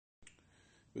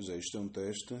Pois é, isto é um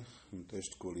teste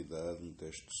de qualidade, um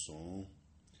teste de som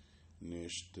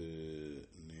neste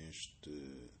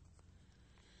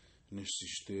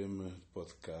sistema de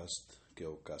podcast que é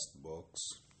o Castbox.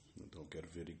 Então quero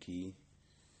ver aqui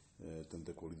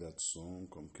tanto a qualidade de som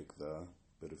como o que é que dá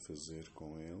para fazer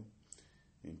com ele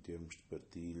em termos de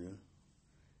partilha,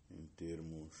 em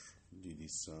termos de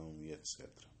edição e etc.